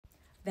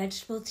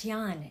Vegetable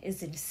TIAN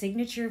is a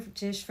signature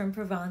dish from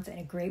Provence and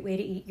a great way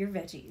to eat your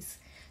veggies.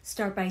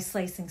 Start by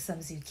slicing some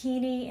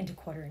zucchini into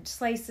 1/4-inch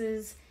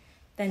slices,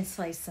 then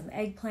slice some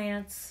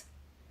eggplants.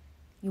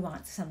 You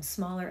want some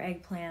smaller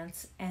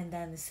eggplants, and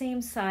then the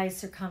same size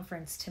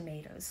circumference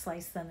tomatoes.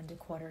 Slice them into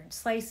 1/4-inch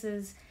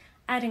slices,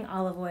 adding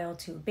olive oil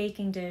to a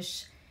baking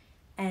dish,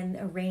 and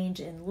arrange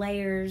in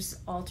layers,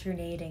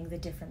 alternating the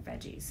different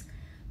veggies.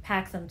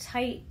 Pack them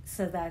tight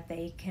so that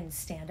they can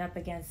stand up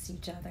against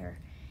each other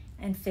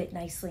and fit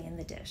nicely in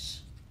the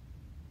dish.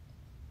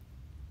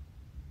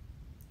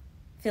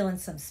 Fill in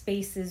some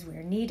spaces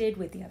where needed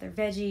with the other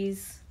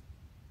veggies.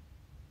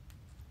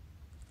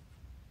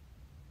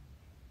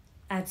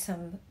 Add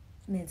some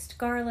minced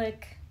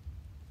garlic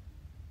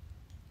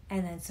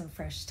and then some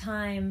fresh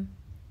thyme.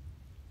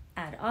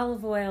 Add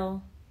olive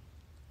oil,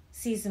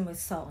 season with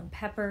salt and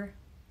pepper,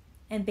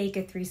 and bake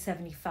at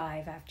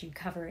 375 after you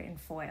cover it in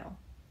foil.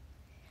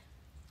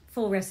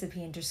 Full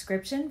recipe and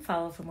description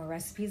follow for more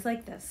recipes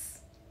like this.